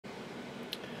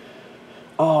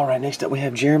Alright, next up we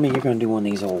have Jeremy. You're going to do one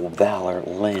of these old Valor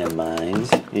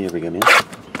landmines. Here we go, man.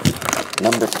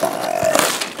 Number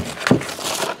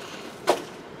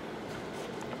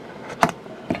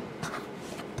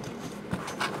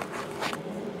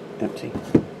 5. Empty.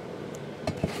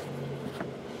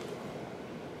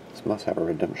 This must have a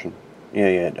redemption. Yeah,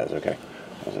 it does, okay.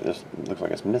 This looks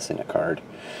like it's missing a card.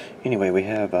 Anyway, we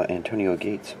have Antonio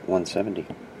Gates, 170.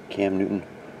 Cam Newton,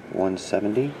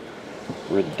 170.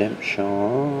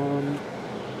 Redemption.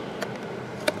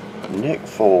 Nick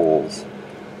Foles.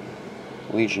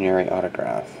 Legionary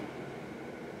autograph.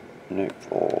 Nick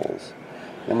Foles.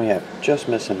 Then we have just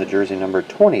missing the jersey number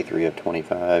 23 of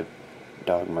 25.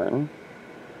 Doug Martin.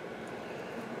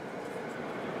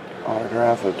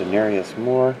 Autograph of Denarius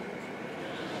Moore.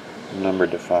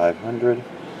 Numbered to 500.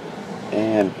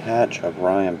 And patch of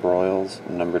Ryan Broyles,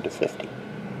 numbered to 50.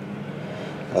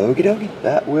 Okie dokie,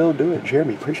 that will do it.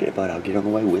 Jeremy, appreciate it, bud. I'll get on the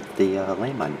way with the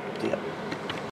landmine. See ya.